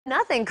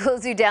Nothing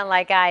cools you down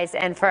like ice,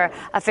 and for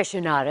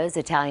aficionados,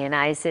 Italian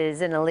ice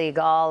is in a league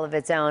all of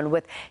its own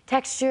with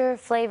texture,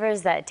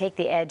 flavors that take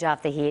the edge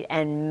off the heat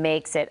and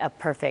makes it a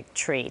perfect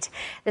treat.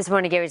 This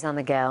morning, Gary's on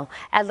the go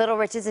at Little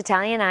Rich's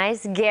Italian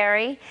Ice.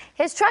 Gary,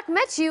 his truck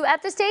met you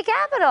at the state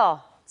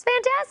capitol. It's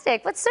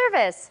fantastic. What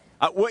service?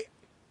 Wait,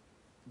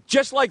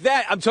 just like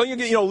that. I'm telling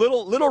you,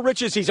 Little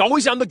Rich's, he's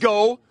always on the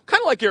go.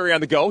 Kind of like Gary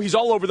on the go. He's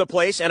all over the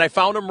place, and I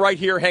found him right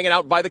here hanging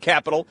out by the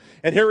Capitol.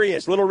 And here he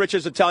is, Little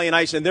Rich's Italian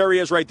Ice, and there he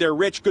is right there.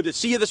 Rich, good to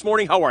see you this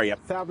morning. How are you?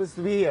 Fabulous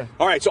to be here.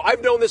 All right, so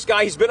I've known this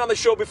guy. He's been on the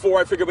show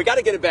before. I figured we got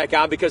to get him back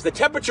on because the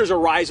temperatures are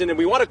rising, and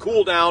we want to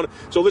cool down,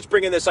 so let's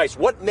bring in this ice.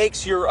 What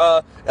makes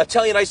your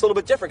Italian Ice a little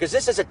bit different? Because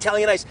this is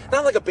Italian Ice,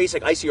 not like a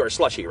basic icy or a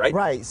slushy, right?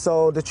 Right,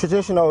 so the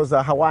traditional is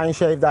Hawaiian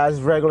shaved ice,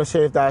 regular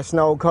shaved ice,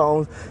 snow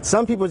cones.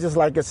 Some people just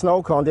like a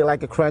snow cone. They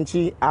like a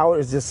crunchy.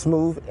 Ours is just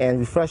smooth and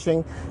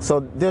refreshing. So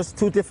there's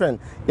two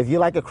different. If you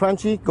like a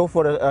crunchy, go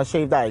for the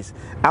shaved ice.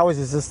 Ours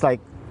is just like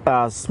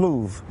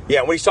smooth.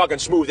 Yeah, when he's talking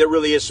smooth, it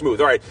really is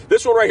smooth. All right,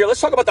 this one right here, let's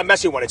talk about the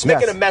messy one. It's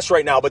making a mess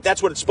right now, but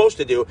that's what it's supposed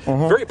to do.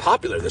 Very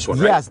popular, this one,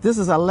 right? Yes, this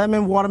is a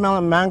lemon,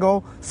 watermelon,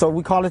 mango, so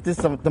we call it the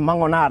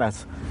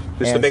mangonadas.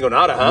 This is the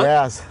mangonada, huh?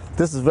 Yes,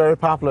 this is very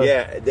popular.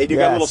 Yeah, they do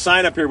got a little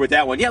sign up here with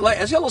that one. Yeah,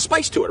 it's got a little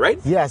spice to it, right?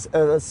 Yes,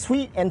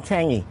 sweet and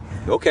tangy.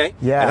 Okay.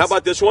 Yes. And how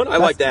about this one? I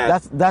like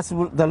that. That's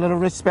the Little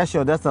Rich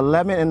special. That's the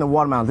lemon and the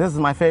watermelon. This is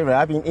my favorite.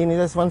 I've been eating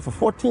this one for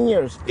 14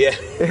 years. Yeah.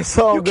 It's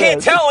so you good.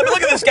 Can't tell. I mean,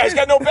 look at this guy. He's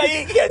got no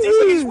pay.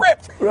 He's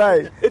ripped.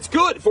 Right. It's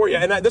good for you.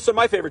 And this is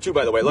my favorite, too,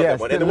 by the way. Love that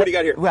one. And then what do you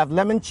got here? We have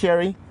lemon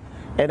cherry.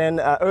 And then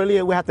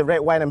earlier we had the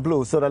red, white, and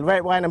blue. So the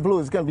red, white, and blue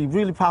is going to be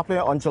really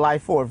popular on July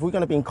 4th. We're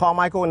going to be in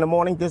Carmichael in the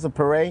morning. There's a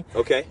parade.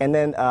 Okay. And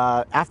then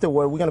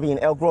afterward, we're going to be in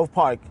Elk Grove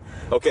Park.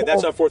 Okay,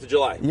 that's on 4th of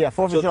July. Yeah,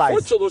 4th of July.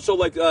 So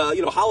like,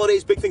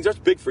 holidays, big things, that's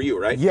big for you,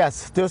 right?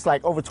 Yes, there's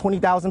like over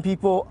 20,000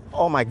 people.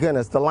 Oh my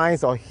goodness, the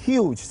lines are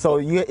huge. So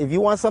if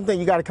you want something,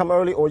 you got to come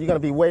early or you're going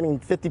to be waiting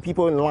 50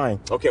 people in line.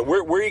 Okay,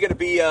 where are you going to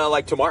be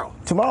like tomorrow?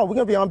 Tomorrow, we're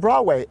going to be on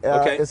Broadway.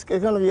 Okay. It's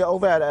going to be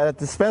over at a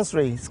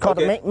dispensary. It's called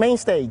the main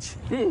stage.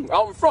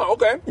 Out in front,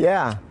 okay.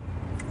 Yeah.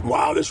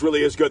 Wow, this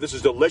really is good. This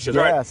is delicious.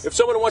 Yes. All right, if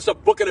someone wants to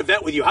book an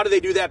event with you, how do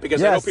they do that?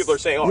 Because I know people are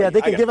saying, oh, yeah,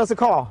 they can give us a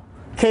call.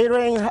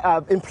 Catering,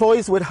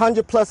 employees with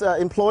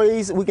 100+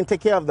 employees, we can take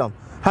care of them.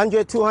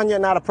 100, 200,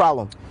 not a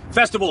problem.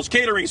 Festivals,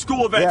 catering,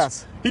 school events.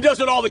 Yes. He does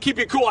it all to keep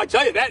you cool. I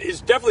tell you, that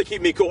is definitely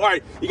keeping me cool. All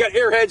right, you got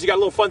airheads, you got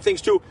little fun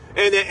things too.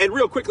 And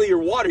real quickly, your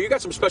water. You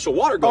got some special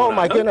water going on. Oh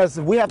my goodness,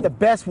 we have the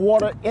best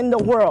water in the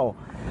world.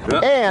 Yeah.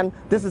 And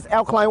this is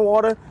alkaline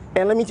water.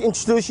 And let me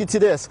introduce you to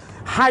this.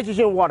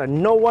 Hydrogen water.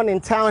 No one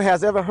in town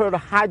has ever heard of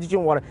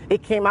hydrogen water.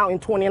 It came out in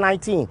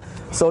 2019.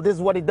 So this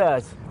is what it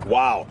does.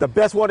 Wow. The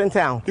best water in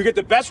town. You get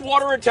the best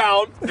water in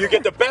town, you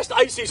get the best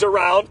ices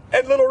around,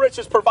 and Little Rich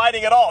is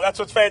providing it all. That's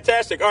what's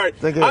fantastic. All right,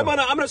 I'm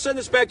gonna send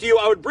this back to you.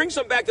 I would bring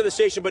some back to the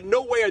station, but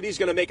no way are these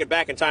gonna make it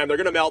back in time. They're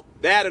gonna melt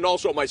that and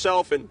also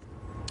myself and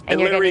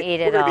you're going to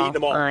eat it all. We're going to be eating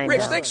them all.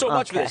 Rich, thanks so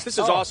much for this. This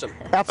is awesome.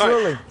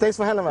 Absolutely. Right. Thanks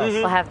for having us.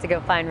 We'll have to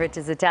go find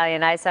Rich's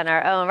Italian Ice on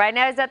our own. Right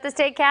now he's at the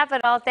state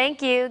capitol.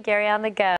 Thank you, Gary on the go.